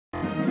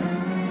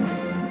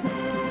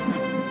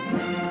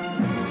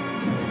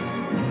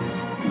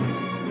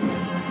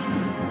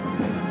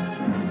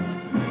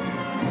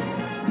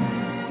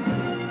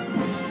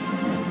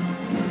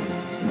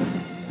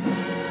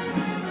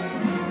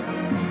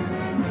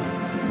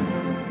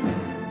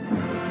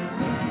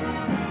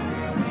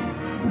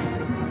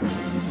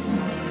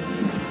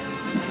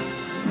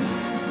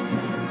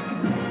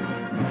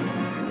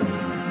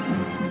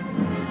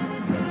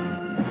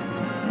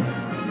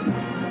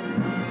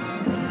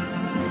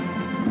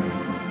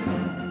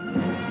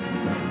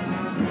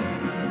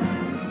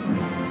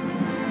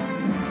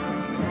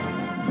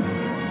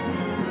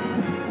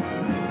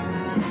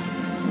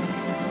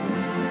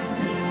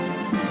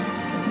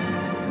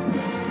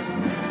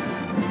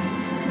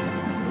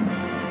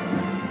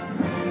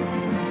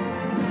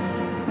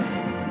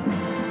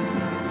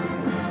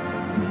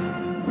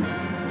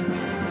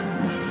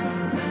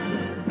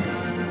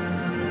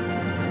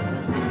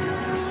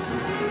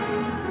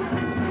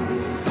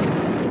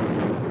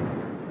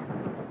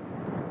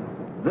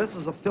This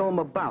is a film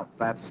about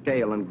that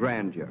scale and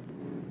grandeur.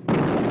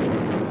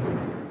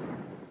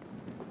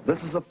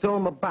 This is a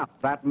film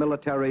about that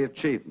military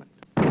achievement.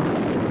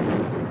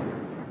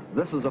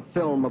 This is a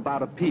film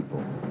about a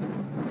people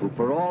who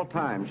for all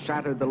time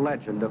shattered the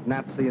legend of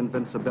Nazi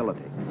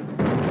invincibility.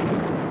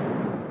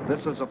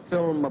 This is a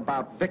film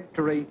about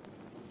victory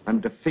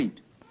and defeat.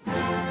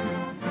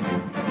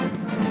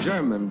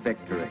 German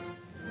victory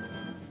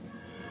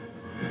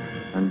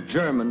and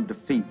German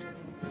defeat.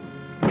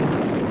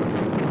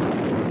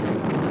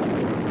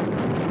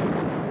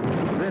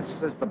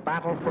 This is the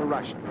battle for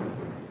Russia,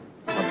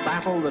 a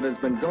battle that has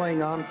been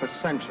going on for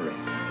centuries,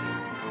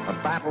 a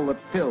battle that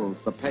fills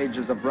the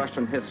pages of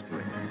Russian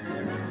history.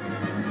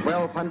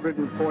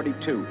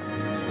 1242.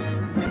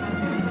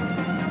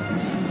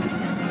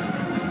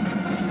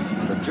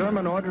 The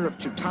German Order of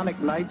Teutonic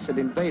Knights had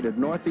invaded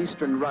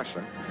northeastern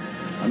Russia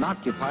and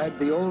occupied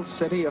the old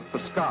city of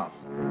Pskov.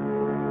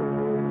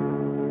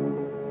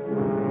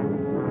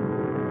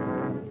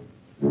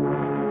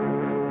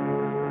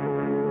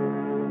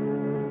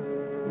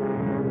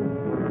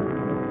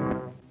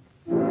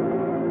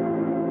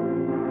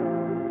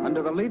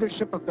 Under the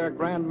leadership of their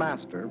Grand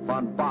Master,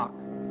 von Bock,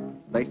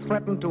 they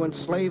threatened to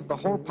enslave the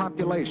whole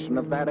population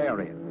of that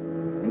area,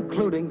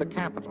 including the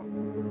capital,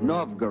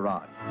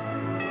 Novgorod.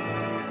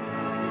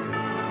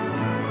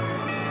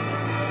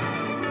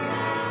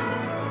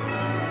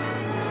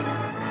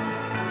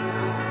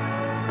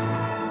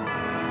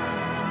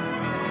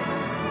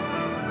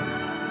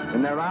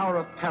 In their hour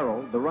of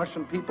peril, the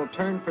Russian people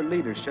turned for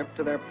leadership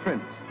to their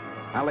prince,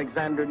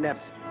 Alexander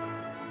Nevsky.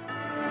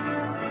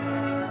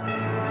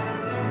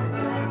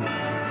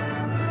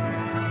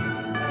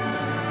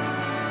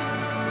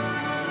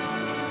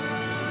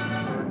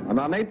 And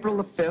on April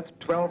the 5th,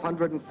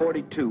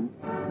 1242,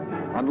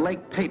 on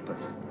Lake Peipus,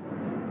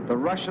 the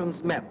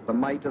Russians met the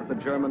might of the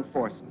German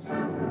forces.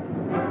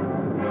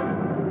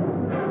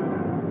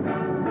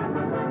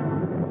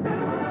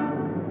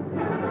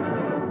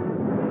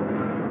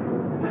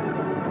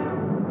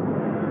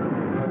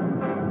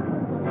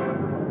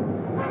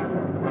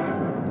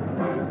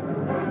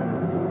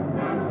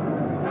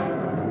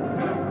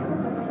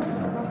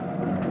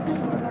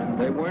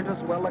 They weren't as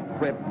well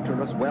equipped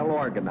or as well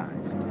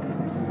organized.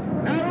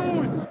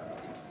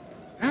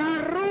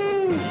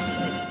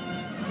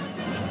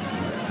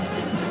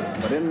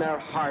 But in their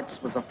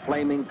hearts was a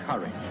flaming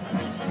courage,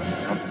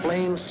 a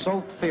flame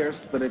so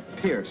fierce that it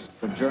pierced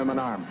the German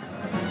army.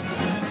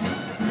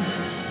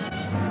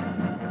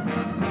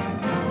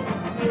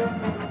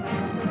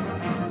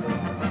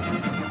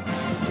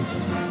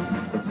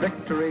 The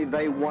victory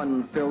they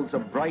won fills a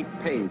bright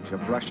page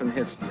of Russian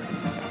history.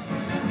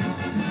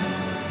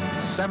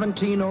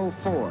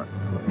 1704,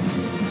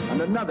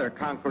 and another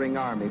conquering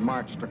army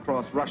marched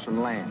across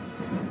Russian land.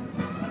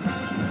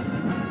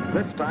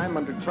 This time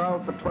under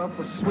Charles XII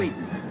of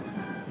Sweden,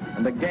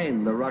 and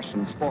again the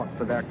Russians fought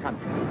for their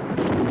country.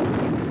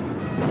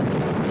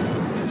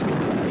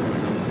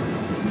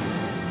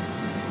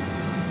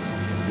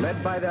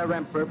 Led by their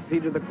emperor,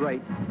 Peter the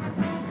Great,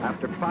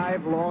 after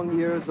 5 long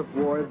years of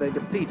war, they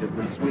defeated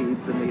the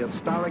Swedes in the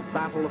historic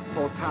Battle of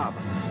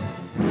Poltava.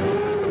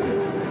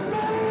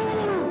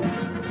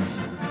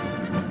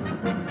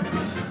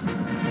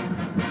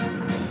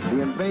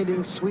 The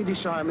invading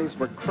Swedish armies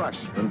were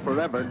crushed and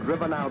forever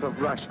driven out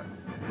of Russia.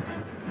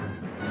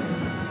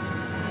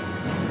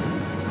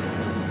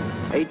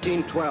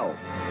 1812.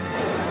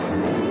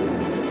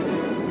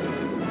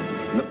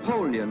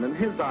 Napoleon and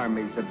his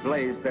armies had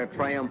blazed their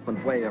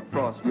triumphant way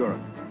across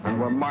Europe and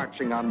were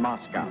marching on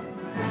Moscow.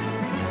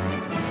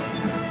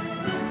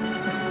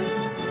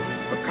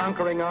 The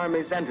conquering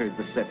armies entered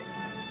the city,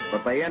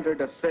 but they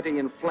entered a city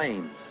in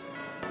flames.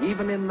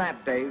 Even in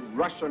that day,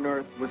 Russian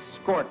earth was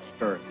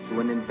scorched earth to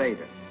an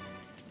invader.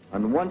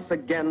 And once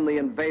again, the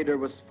invader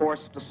was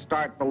forced to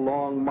start the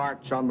long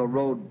march on the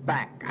road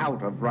back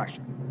out of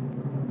Russia.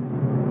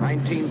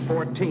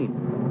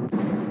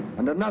 1914,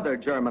 and another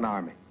German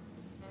army,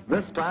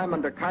 this time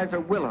under Kaiser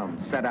Wilhelm,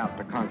 set out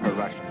to conquer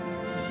Russia.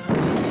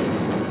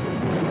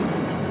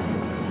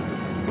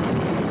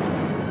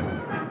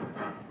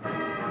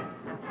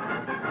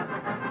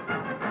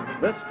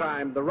 This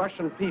time, the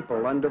Russian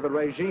people, under the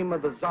regime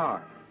of the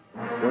Tsar,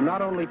 were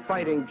not only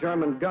fighting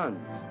German guns,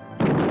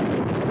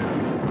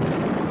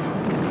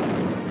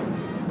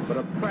 but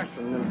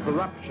oppression and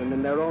corruption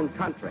in their own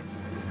country.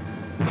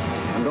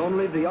 And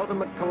only the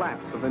ultimate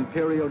collapse of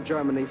Imperial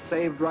Germany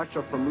saved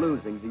Russia from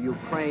losing the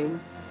Ukraine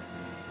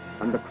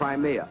and the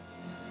Crimea,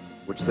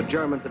 which the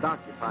Germans had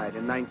occupied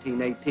in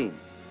 1918.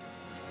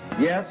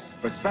 Yes,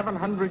 for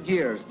 700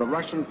 years, the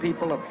Russian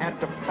people have had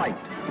to fight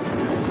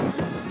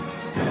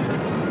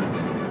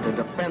to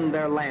defend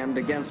their land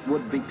against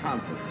would-be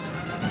conquerors.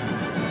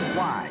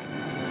 Why?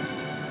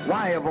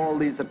 Why have all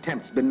these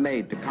attempts been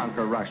made to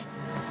conquer Russia?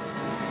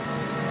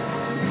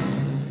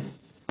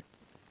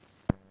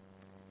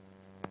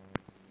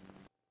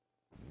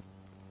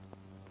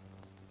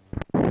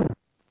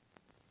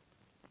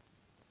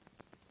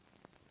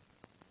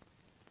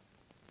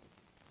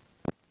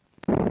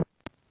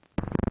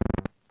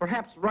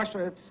 Perhaps Russia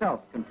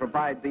itself can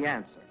provide the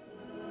answer.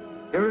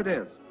 Here it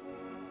is,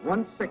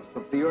 1/6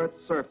 of the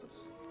Earth's surface,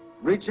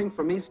 reaching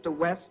from east to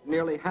west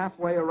nearly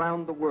halfway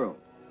around the world,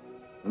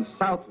 and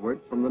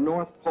southward from the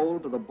North Pole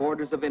to the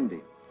borders of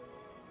India.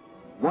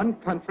 One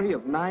country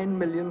of 9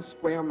 million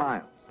square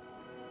miles.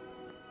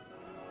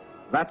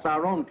 That's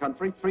our own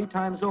country 3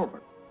 times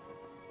over,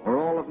 or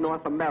all of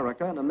North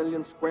America and 1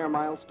 million square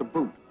miles to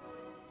boot.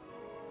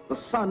 The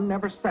sun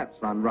never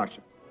sets on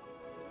Russia.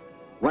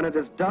 When it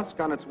is dusk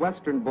on its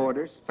western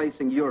borders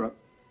facing Europe,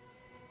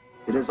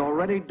 it is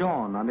already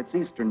dawn on its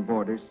eastern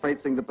borders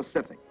facing the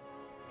Pacific.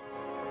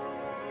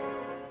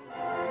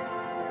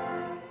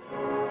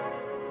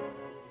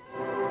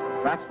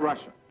 That's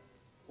Russia,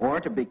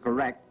 or to be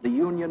correct, the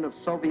Union of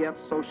Soviet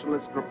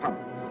Socialist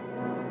Republics.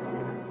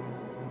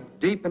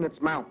 Deep in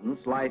its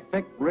mountains lie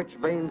thick, rich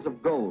veins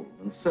of gold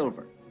and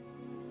silver.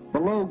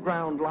 Below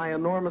ground lie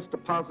enormous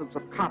deposits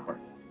of copper,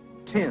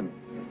 tin,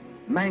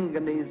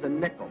 manganese and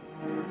nickel,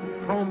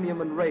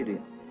 chromium and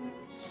radium,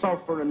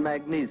 sulfur and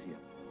magnesium.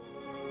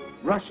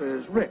 Russia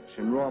is rich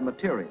in raw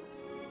materials.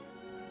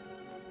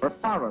 Her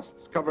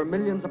forests cover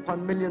millions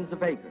upon millions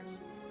of acres.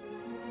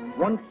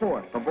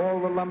 1/4 of all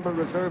the lumber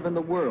reserve in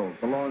the world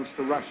belongs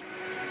to Russia.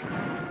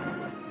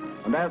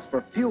 And as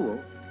for fuel,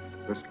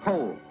 there's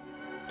coal,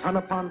 ton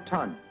upon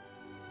ton.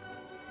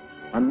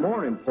 And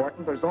more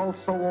important, there's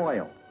also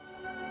oil.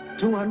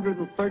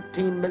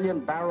 213 million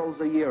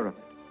barrels a year of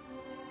it.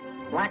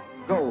 Black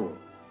gold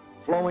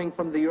flowing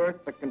from the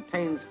earth that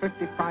contains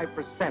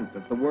 55%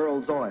 of the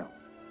world's oil.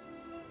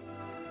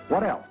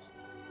 What else?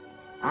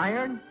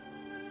 Iron?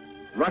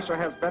 Russia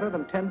has better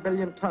than 10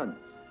 billion tons.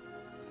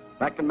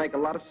 That can make a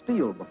lot of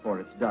steel before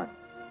it's done.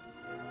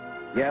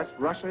 Yes,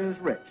 Russia is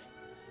rich.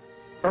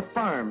 Her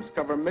farms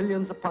cover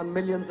millions upon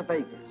millions of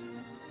acres.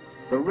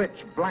 The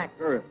rich black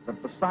earth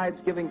that,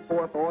 besides giving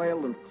forth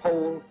oil and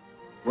coal,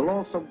 will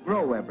also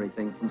grow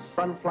everything from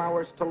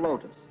sunflowers to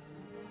lotus.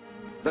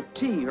 The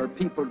tea her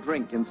people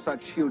drink in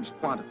such huge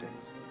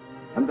quantities,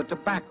 and the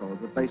tobacco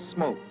that they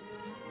smoke.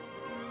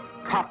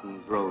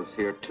 Cotton grows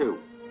here too,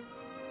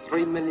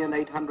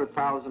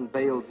 3,800,000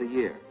 bales a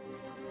year.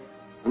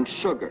 And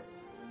sugar.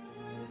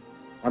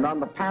 And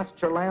on the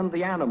pasture land,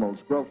 the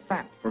animals grow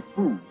fat for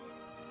food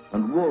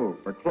and wool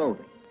for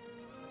clothing.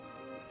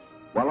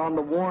 While on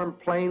the warm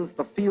plains,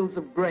 the fields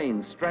of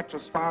grain stretch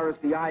as far as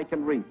the eye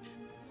can reach.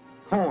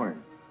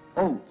 Corn,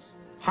 oats,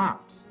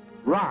 hops,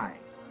 rye,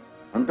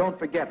 and don't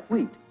forget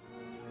wheat,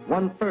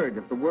 1/3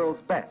 of the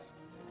world's best.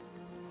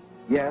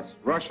 Yes,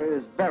 Russia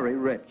is very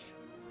rich,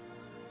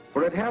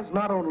 for it has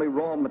not only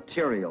raw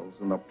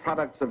materials and the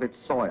products of its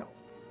soil.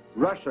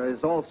 Russia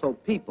is also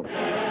people.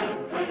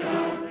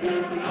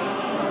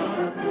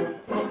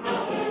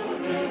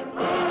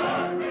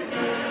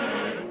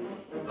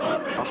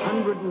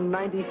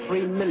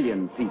 193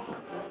 million people.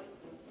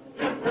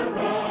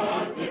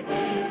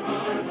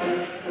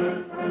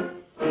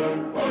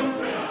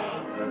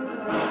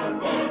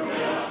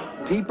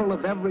 People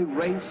of every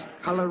race,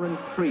 color, and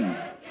creed.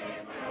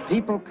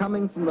 People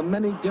coming from the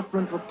many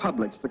different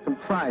republics that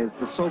comprise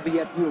the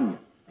Soviet Union.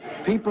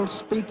 People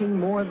speaking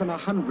more than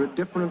 100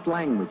 different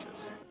languages,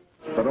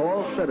 but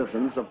all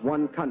citizens of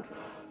one country.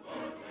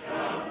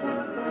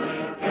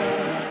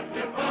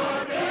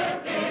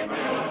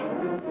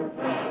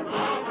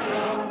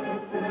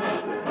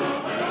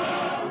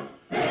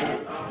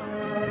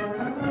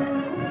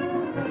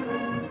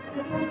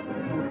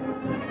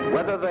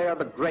 Whether they are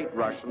the great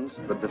Russians,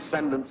 the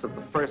descendants of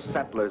the first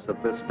settlers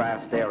of this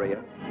vast area,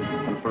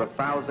 and for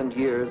 1,000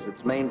 years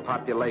its main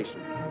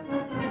population,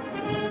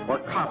 or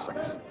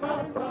Cossacks,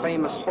 the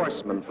famous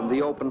horsemen from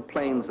the open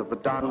plains of the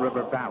Don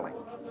River Valley.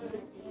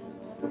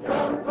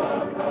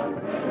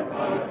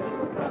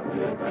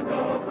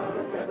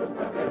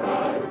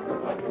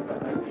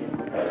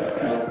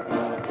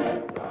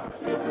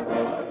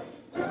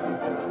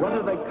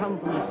 Whether they come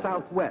from the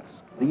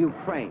Southwest, the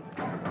Ukraine,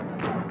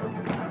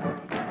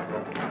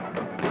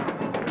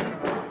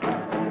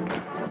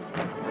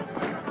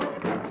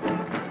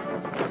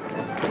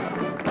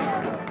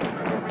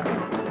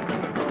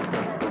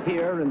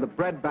 here in the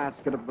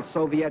breadbasket of the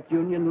Soviet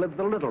Union live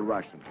the Little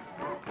Russians,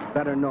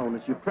 better known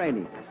as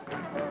Ukrainians,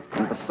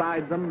 and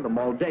beside them the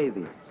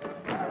Moldavians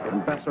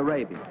and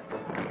Bessarabians.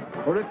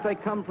 Or if they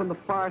come from the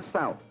far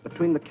south,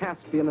 between the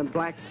Caspian and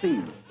Black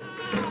Seas,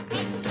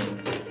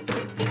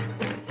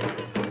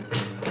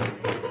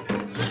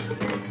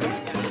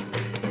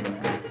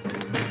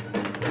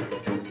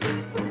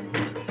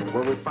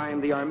 where we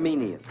find the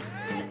Armenians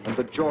and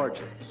the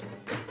Georgians,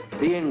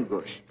 the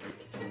Ingush,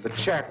 the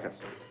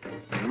Cherkess,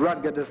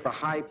 rugged as the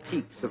high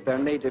peaks of their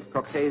native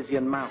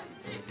Caucasian mountains.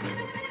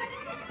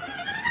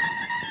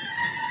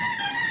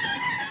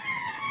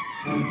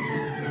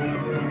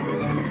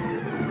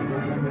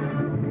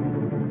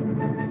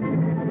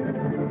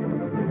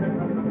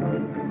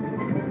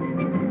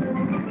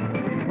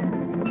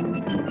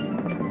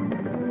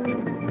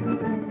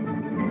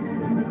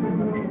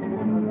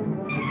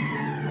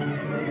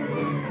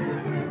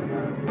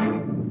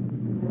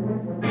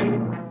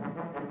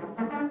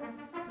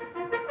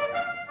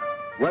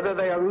 Whether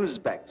they are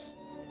Uzbeks,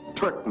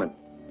 Turkmen,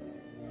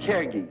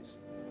 Kyrgyz,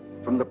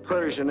 from the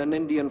Persian and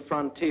Indian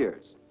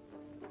frontiers,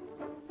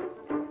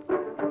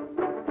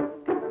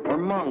 or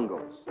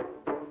Mongols,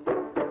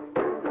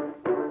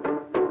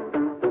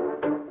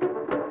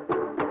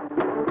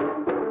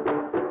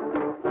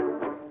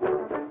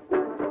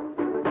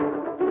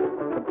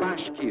 the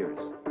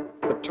Bashkirs,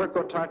 the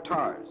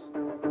Turco-Tartars,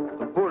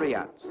 the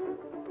Buryats,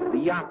 the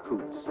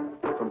Yakuts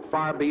from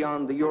far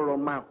beyond the Ural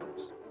Mountains,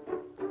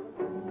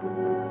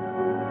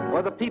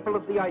 or the people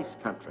of the ice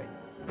country,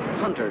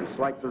 hunters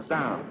like the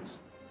Zounds,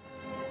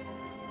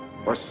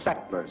 or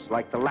settlers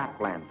like the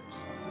Laplanders.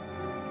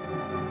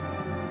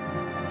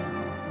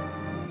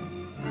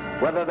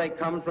 Whether they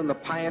come from the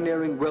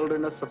pioneering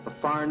wilderness of the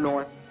far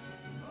north,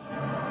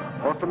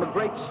 or from a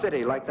great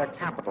city like their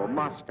capital,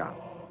 Moscow,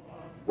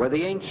 where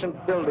the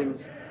ancient buildings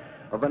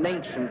of an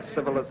ancient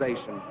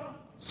civilization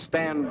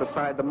stand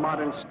beside the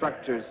modern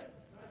structures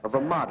of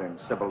a modern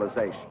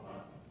civilization,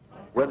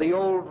 where the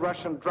old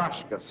Russian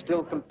droshka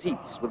still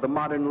competes with the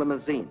modern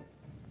limousine.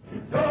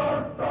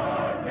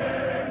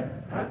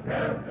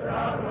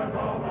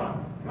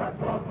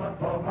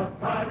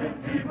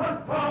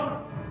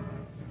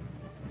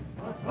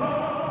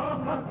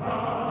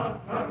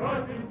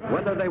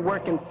 Whether they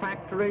work in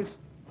factories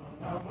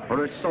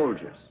or as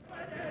soldiers,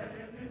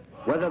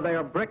 whether they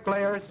are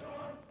bricklayers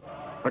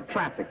or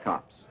traffic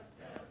cops,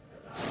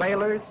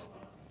 sailors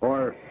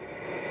or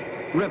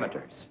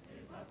riveters,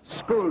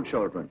 school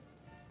children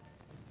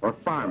or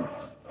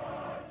farmers,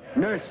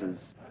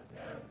 nurses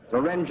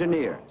or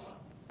engineers,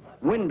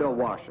 window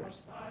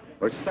washers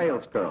or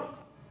salesgirls,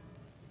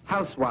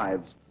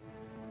 housewives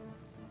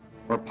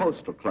or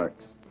postal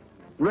clerks,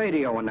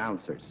 radio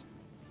announcers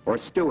or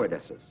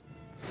stewardesses,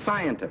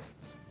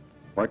 scientists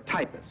or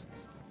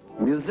typists,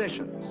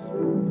 musicians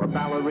or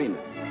ballerinas.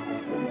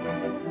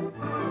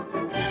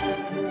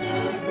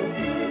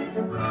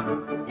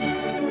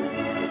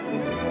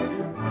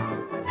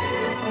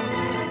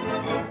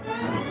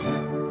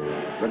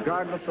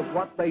 Regardless of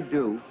what they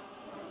do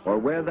or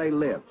where they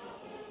live,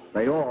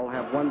 they all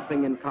have one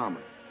thing in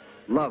common: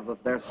 love of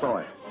their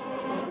soil.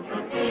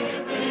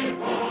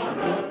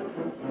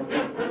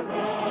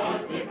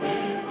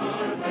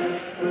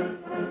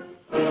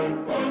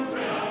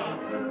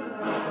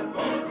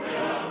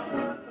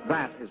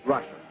 That is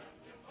Russia.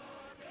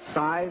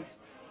 Size,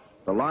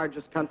 the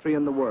largest country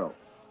in the world.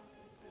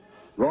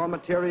 Raw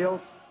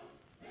materials,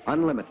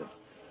 unlimited.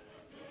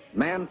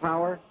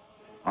 Manpower,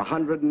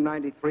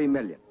 193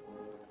 million.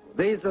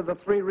 These are the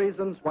three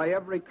reasons why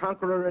every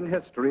conqueror in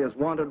history has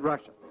wanted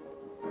Russia.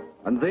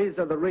 And these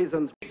are the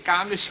reasons...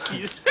 Endlich!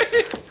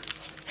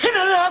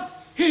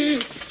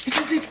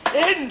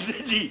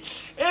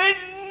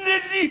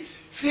 Endlich!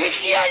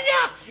 Fick ja!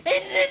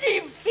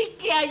 Endlich!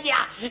 Fick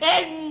ja!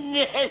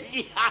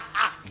 Endlich!